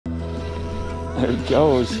There he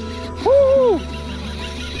goes. Woo!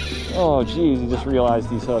 Oh, geez, he just realized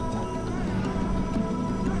he's hooked.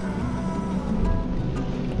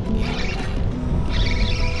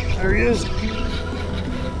 There he is.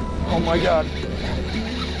 Oh my God.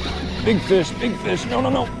 Big fish, big fish. No, no,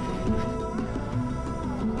 no.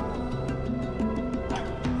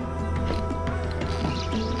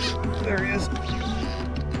 There he is.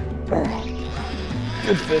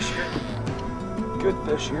 Good fish here. Good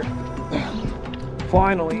fish here.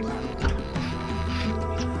 Finally.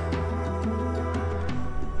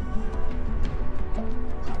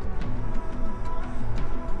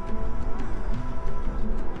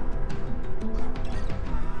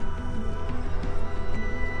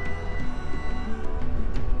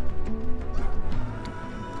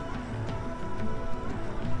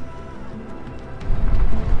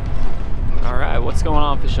 What's going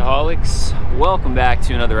on, FishAholics? Welcome back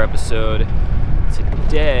to another episode.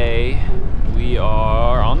 Today we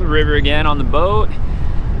are on the river again on the boat.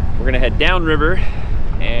 We're gonna head downriver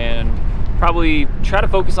and probably try to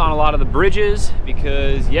focus on a lot of the bridges,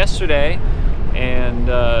 because yesterday and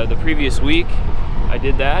the previous week I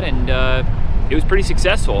did that, and it was pretty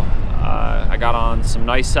successful. I got on some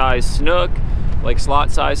nice size snook, like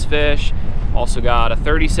slot size fish. Also got a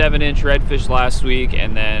 37-inch redfish last week,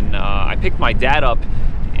 and then I picked my dad up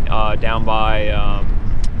down by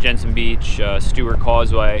Jensen Beach, Stewart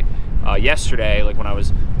Causeway yesterday. Like when I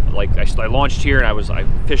was I launched here and I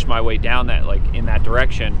fished my way down that in that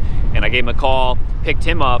direction, and I gave him a call, picked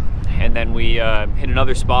him up, and then we hit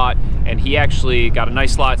another spot, and he actually got a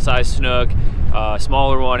nice slot size snook,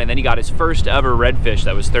 smaller one, and then he got his first ever redfish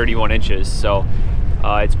that was 31 inches. So.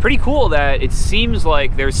 It's pretty cool that it seems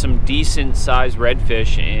like there's some decent sized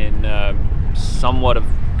redfish in somewhat of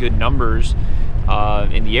good numbers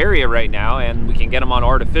in the area right now, and we can get them on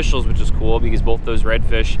artificials, which is cool, because both those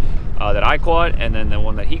redfish that I caught and then the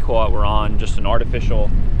one that he caught were on just an artificial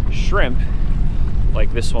shrimp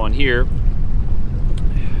like this one here.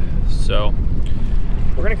 So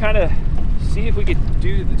we're gonna kind of see if we could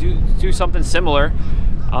do something similar.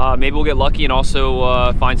 Maybe we'll get lucky and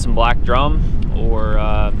also find some black drum, or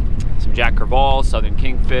some Jack Crevalle, southern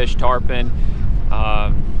kingfish, tarpon.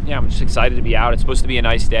 Yeah, I'm just excited to be out. It's supposed to be a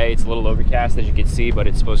nice day. It's a little overcast, as you can see, but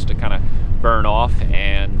it's supposed to kind of burn off,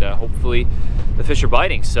 and hopefully the fish are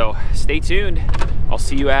biting. So stay tuned. I'll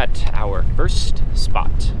see you at our first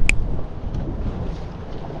spot.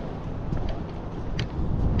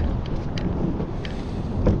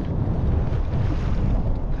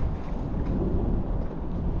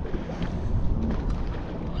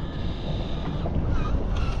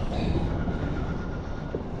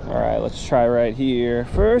 Let's try right here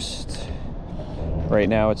first. Right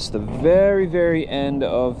now it's the very, very end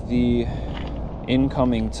of the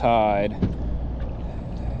incoming tide,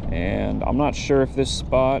 and I'm not sure if this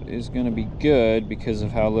spot is going to be good because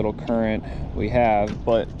of how little current we have,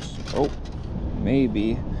 but oh,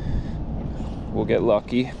 maybe we'll get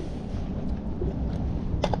lucky.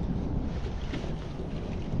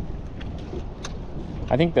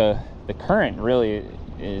 I think the current really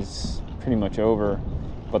is pretty much over,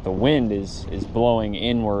 but the wind is blowing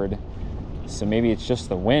inward, so maybe it's just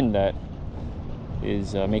the wind that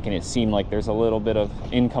is making it seem like there's a little bit of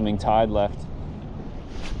incoming tide left.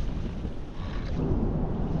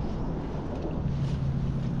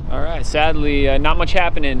 All right, sadly not much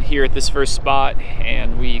happening here at this first spot,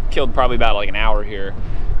 and we killed probably about like an hour here,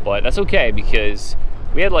 but that's okay because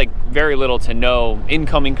we had like very little to no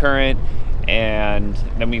incoming current, and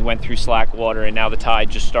then we went through slack water, and now the tide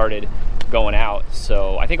just started going out.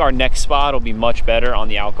 So I think our next spot will be much better on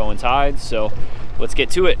the outgoing tide, so let's get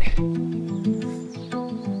to it.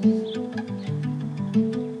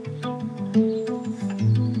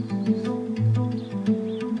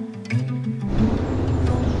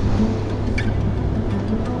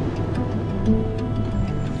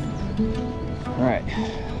 All right,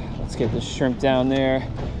 let's get this shrimp down there.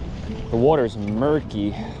 The water's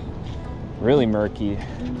murky, really murky,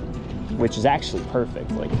 which is actually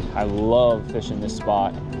perfect. Like, I love fishing this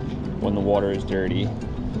spot when the water is dirty.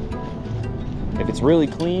 If it's really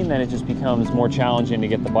clean, then it just becomes more challenging to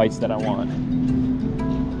get the bites that I want.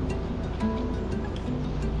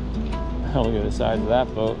 Oh, look at the size of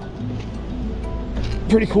that boat.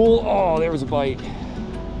 Pretty cool. Oh, there was a bite.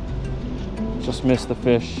 Just missed the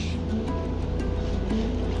fish.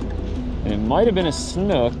 And it might have been a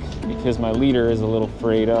snook because my leader is a little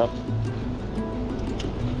frayed up.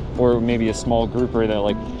 Or maybe a small grouper that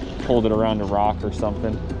like pulled it around a rock or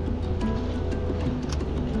something.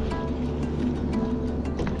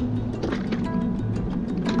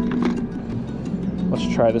 Let's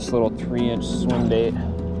try this little 3-inch swim bait.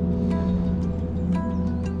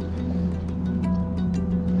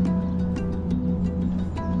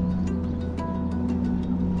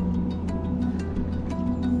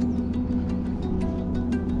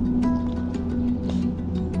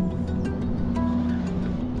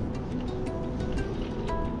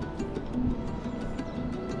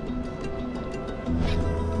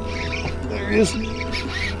 he is.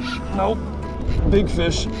 Nope. Big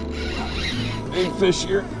fish. Big fish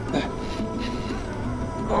here.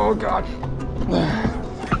 Oh God.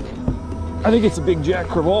 I think it's a big jack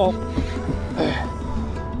crevalle.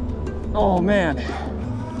 Oh man.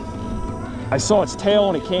 I saw its tail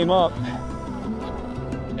when it came up,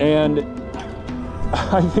 and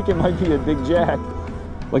I think it might be a big jack.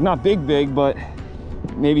 Like not big, but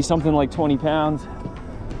maybe something like 20 pounds.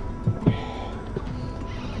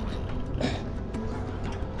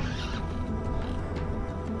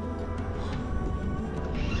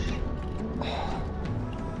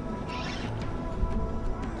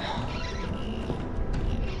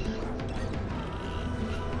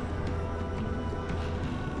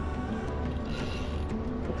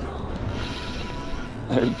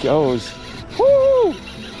 There he goes. Woo!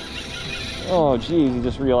 Oh geez, he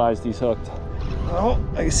just realized he's hooked. Oh,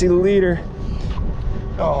 I can see the leader.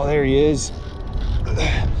 Oh, there he is.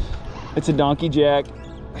 It's a donkey jack.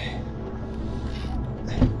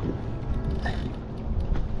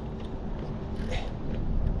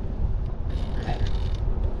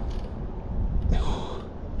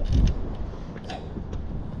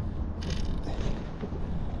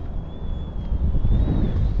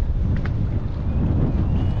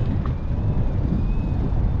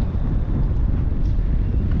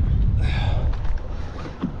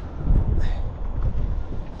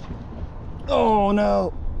 Oh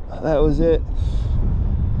no, that was it.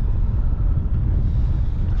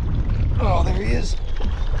 Oh, there he is.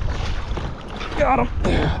 Got him.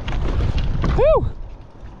 Woo!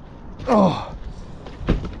 Oh.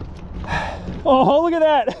 Oh, look at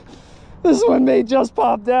that. This swimbait just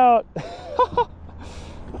popped out.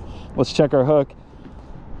 Let's check our hook.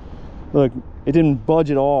 Look, it didn't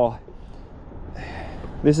budge at all.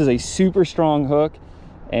 This is a super strong hook,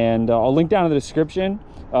 and I'll link down in the description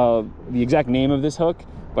the exact name of this hook,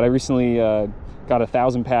 but I recently got a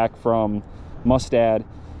 1,000 pack from Mustad,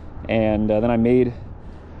 and then I made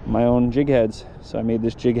my own jig heads. So I made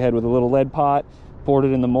this jig head with a little lead pot, poured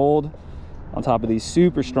it in the mold on top of these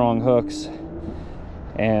super strong hooks,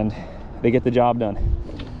 and they get the job done.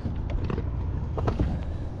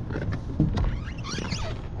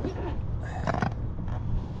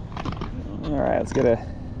 All right, let's get a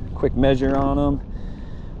quick measure on him.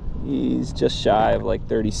 He's just shy of like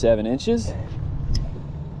 37 inches.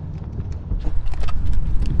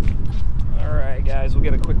 All right, guys, we'll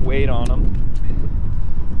get a quick weight on him.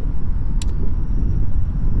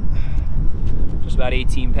 Just about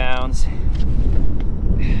 18 pounds.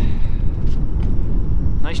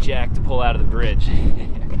 Nice jack to pull out of the bridge.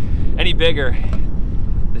 Any bigger,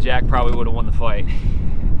 the jack probably would have won the fight.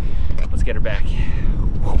 Let's get her back.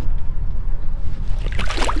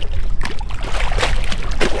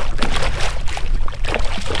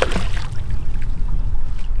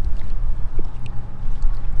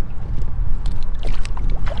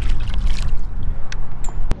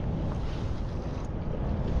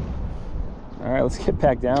 All right, let's get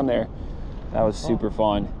back down there. That was super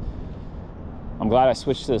fun. I'm glad I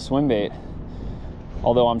switched to the swim bait.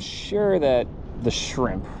 Although I'm sure that the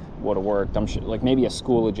shrimp would have worked. I'm sure, like maybe a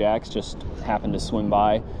school of jacks just happened to swim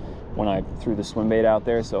by when I threw the swim bait out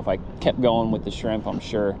there. So if I kept going with the shrimp, I'm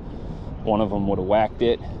sure one of them would have whacked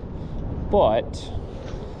it. But,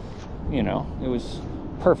 you know, it was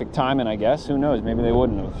perfect timing, I guess. Who knows? Maybe they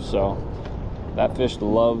wouldn't have. So that fish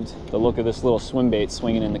loved the look of this little swim bait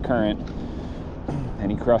swinging in the current, and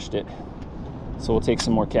he crushed it. So we'll take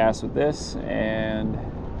some more casts with this and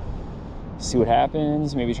see what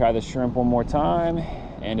happens. Maybe try the shrimp one more time,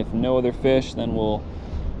 and if no other fish, then we'll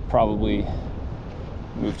probably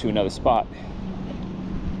move to another spot.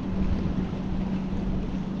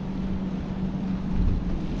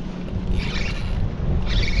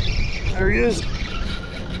 There he is.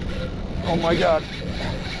 Oh my God.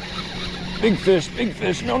 Big fish, big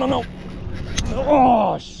fish. No, no, no.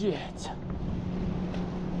 Oh shit.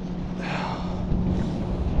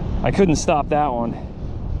 I couldn't stop that one.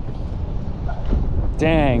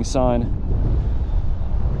 Dang, son.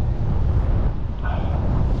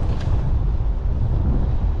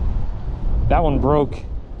 That one broke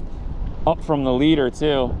up from the leader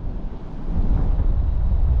too.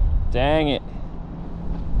 Dang it.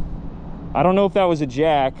 I don't know if that was a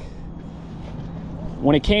jack.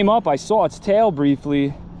 When it came up, I saw its tail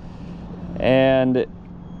briefly, and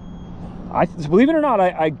believe it or not,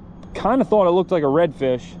 I kind of thought it looked like a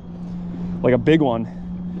redfish. Like a big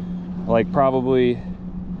one, like probably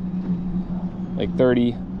like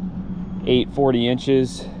 38, 40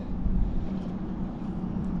 inches.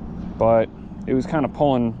 But it was kind of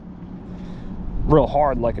pulling real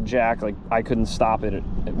hard like a jack. Like I couldn't stop it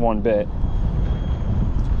at one bit.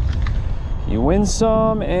 You win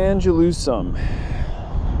some and you lose some,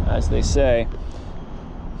 as they say.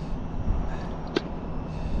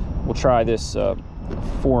 We'll try this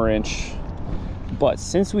 4-inch, but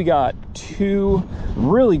since we got 2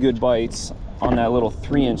 really good bites on that little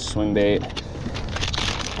 3-inch swing bait,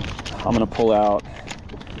 I'm gonna pull out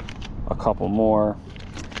a couple more.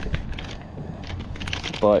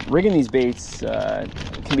 But rigging these baits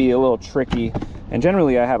can be a little tricky, and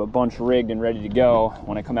generally I have a bunch rigged and ready to go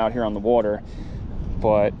when I come out here on the water.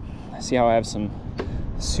 But see how I have some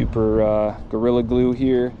super Gorilla Glue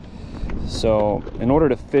here? So in order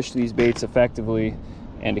to fish these baits effectively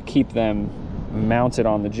and to keep them mounted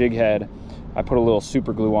on the jig head, I put a little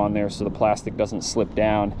super glue on there so the plastic doesn't slip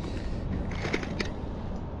down.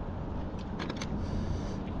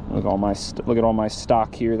 Look at all my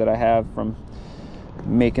stock here that I have from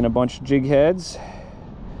making a bunch of jig heads.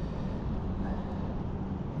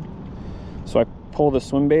 So I pull the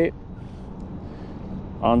swim bait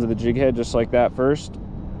onto the jig head just like that first,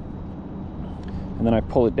 and then I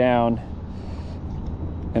pull it down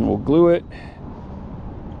and we'll glue it.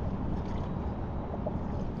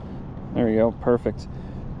 There we go, perfect.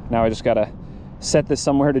 Now I just gotta set this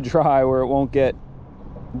somewhere to dry where it won't get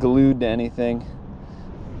glued to anything.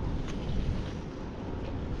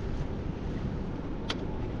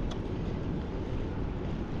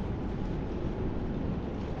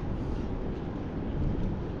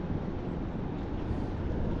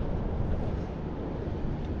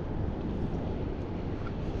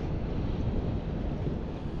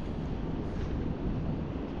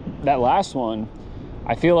 That last one,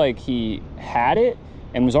 I feel like he had it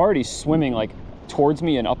and was already swimming like towards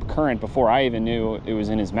me and up current before I even knew it was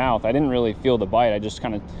in his mouth. I didn't really feel the bite. I just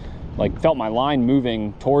kind of like felt my line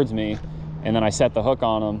moving towards me, and then I set the hook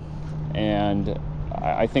on him, and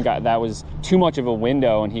I think that was too much of a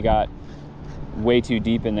window and he got way too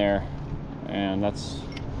deep in there, and that's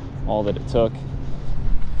all that it took.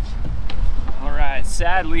 All right,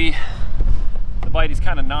 sadly, the bite is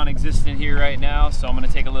kind of non-existent here right now, so I'm gonna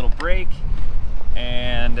take a little break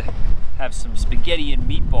and have some spaghetti and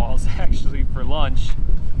meatballs actually for lunch,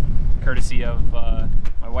 courtesy of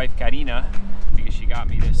my wife Karina, because she got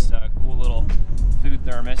me this cool little food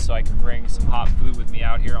thermos so I can bring some hot food with me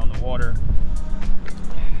out here on the water.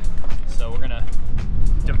 So we're gonna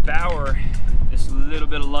devour this little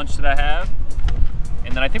bit of lunch that I have,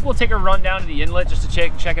 and then I think we'll take a run down to the inlet just to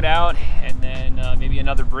check it out, and then maybe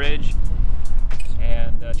another bridge,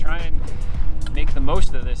 and try and make the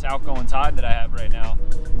most of this outgoing tide that I have right now,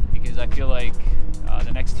 because I feel like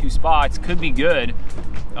the next 2 spots could be good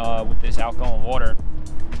with this outgoing water.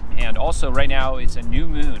 And also right now it's a new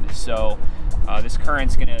moon, so this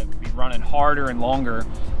current's gonna be running harder and longer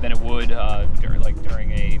than it would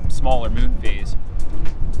during a smaller moon phase.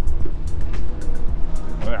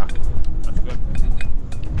 Oh yeah, that's good.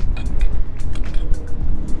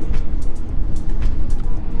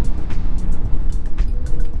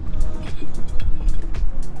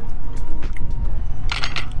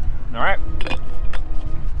 All right,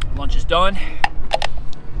 lunch is done.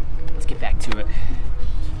 Let's get back to it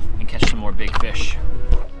and catch some more big fish.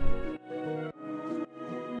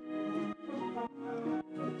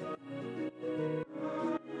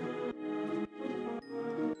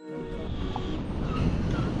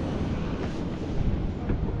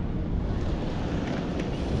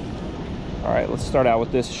 All right, let's start out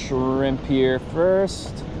with this shrimp here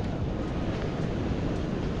first.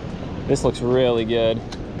 This looks really good.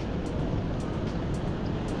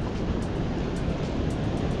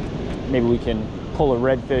 Maybe we can pull a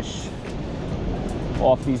redfish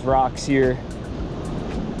off these rocks here.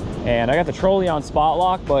 And I got the trolley on spot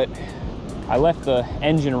lock, but I left the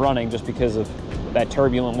engine running just because of that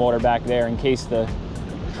turbulent water back there. In case the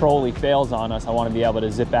trolley fails on us, I want to be able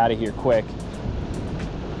to zip out of here quick.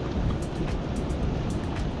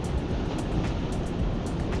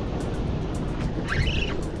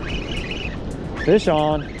 Fish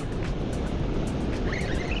on.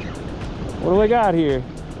 What do I got here?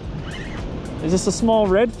 Is this a small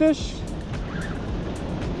redfish?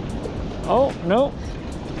 Oh, no.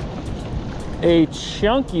 A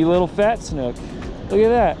chunky little fat snook. Look at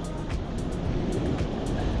that.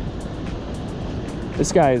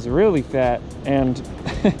 This guy is really fat, and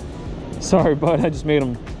sorry, bud, I just made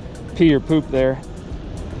him pee or poop there.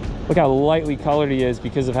 Look how lightly colored he is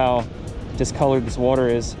because of how discolored this water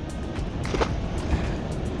is.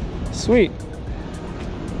 Sweet.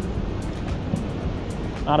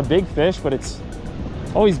 Not a big fish, but it's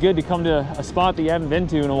always good to come to a spot that you haven't been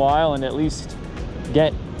to in a while and at least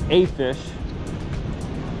get a fish.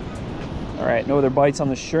 All right, no other bites on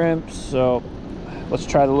the shrimp, so let's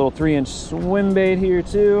try the little 3-inch swim bait here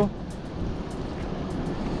too.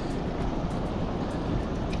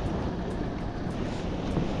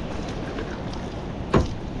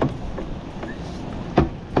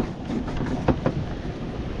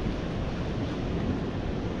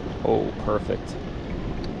 perfect.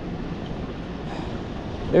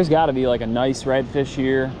 There's got to be like a nice redfish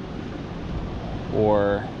here,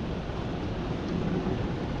 or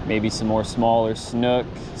maybe some more smaller snook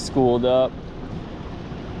schooled up.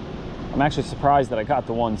 I'm actually surprised that I got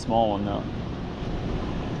the one small one though.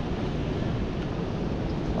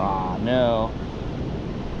 Ah, no.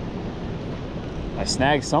 I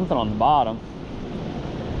snagged something on the bottom.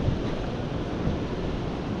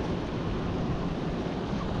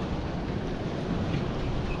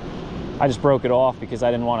 I just broke it off because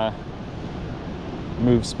I didn't want to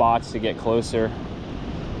move spots to get closer.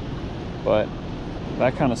 But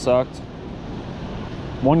that kind of sucked.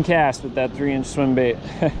 One cast with that 3-inch swim bait.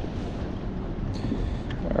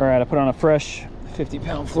 All right, I put on a fresh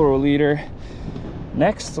 50-pound fluoro leader.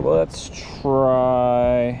 Next, let's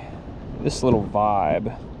try this little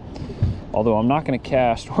vibe. Although I'm not going to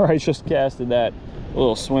cast where I just casted that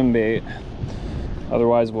little swim bait.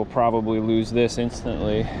 Otherwise, we'll probably lose this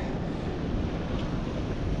instantly.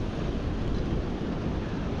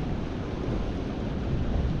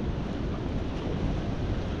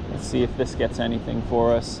 Let's see if this gets anything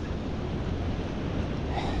for us.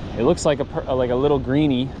 It looks like a little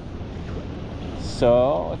greenie.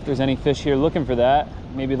 So if there's any fish here looking for that,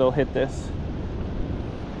 maybe they'll hit this.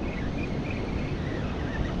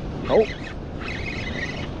 Oh,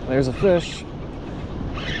 there's a fish.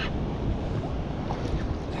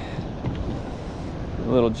 A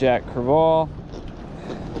little Jack Crevalle.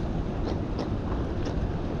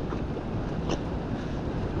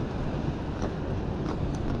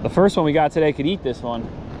 The first one we got today could eat this one.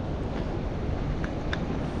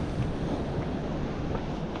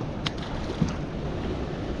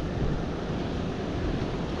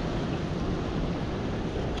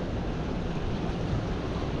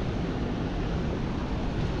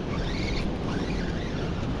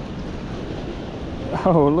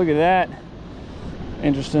 Oh, look at that.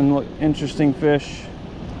 Interesting fish.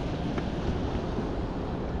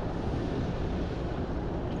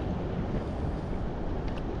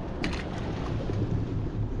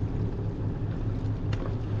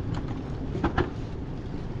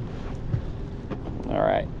 All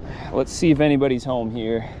right, let's see if anybody's home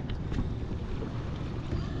here.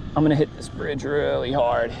 I'm gonna hit this bridge really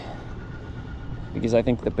hard because I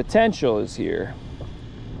think the potential is here.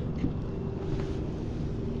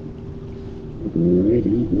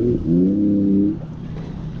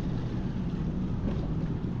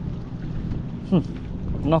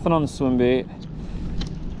 Nothing on the swim bait.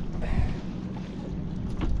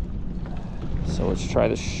 So let's try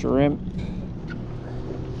the shrimp.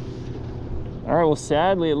 All right, well,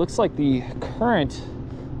 sadly, it looks like the current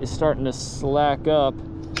is starting to slack up.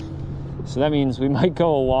 So that means we might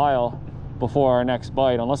go a while before our next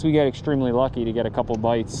bite, unless we get extremely lucky to get a couple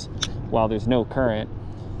bites while there's no current.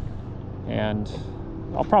 And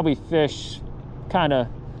I'll probably fish kind of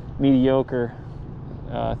mediocre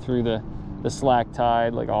through the slack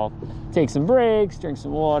tide. Like, I'll take some breaks, drink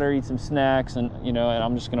some water, eat some snacks, and and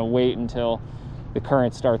I'm just gonna wait until the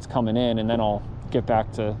current starts coming in, and then I'll get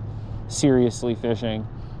back to seriously fishing.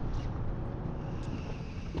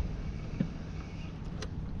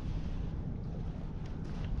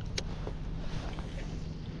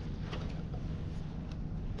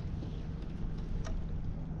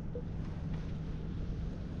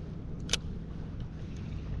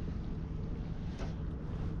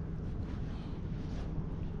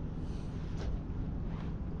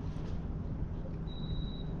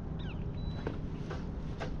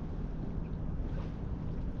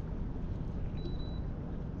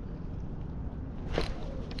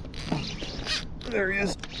 There he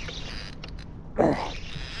is. Oh,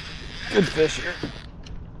 good fish here.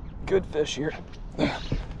 Good fish here.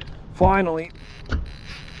 Finally.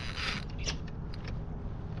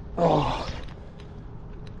 Oh,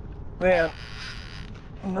 man.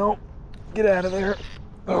 Nope. Get out of there.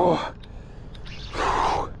 Oh.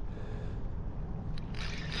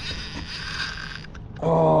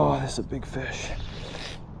 Oh, this is a big fish.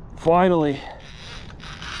 Finally.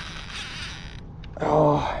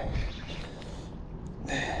 Oh.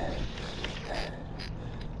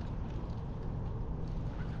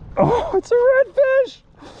 Oh, it's a redfish!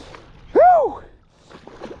 Whew!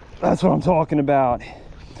 That's what I'm talking about.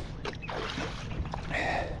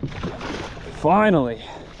 Finally.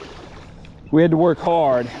 We had to work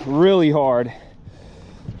hard, really hard,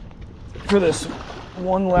 for this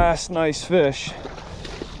one last nice fish.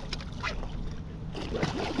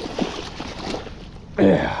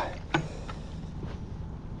 Yeah.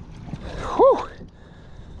 Whew.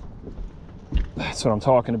 That's what I'm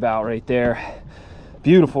talking about right there.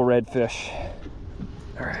 Beautiful redfish.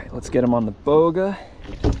 All right, let's get him on the boga.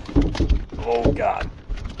 Oh God,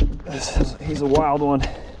 he's a wild one.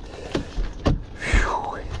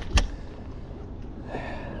 Whew.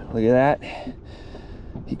 Look at that.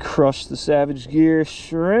 He crushed the Savage Gear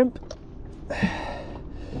shrimp.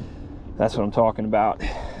 That's what I'm talking about.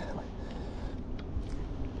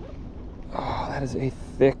 Oh, that is a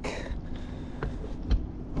thick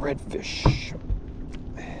redfish.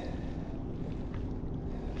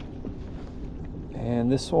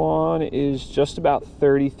 And this one is just about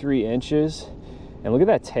 33 inches. And look at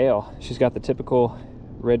that tail. She's got the typical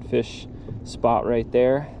redfish spot right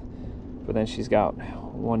there. But then she's got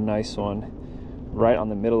one nice one right on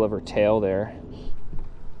the middle of her tail there.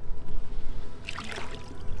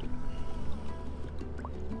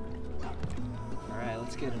 All right,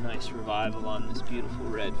 let's get a nice revival on this beautiful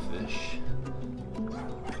redfish.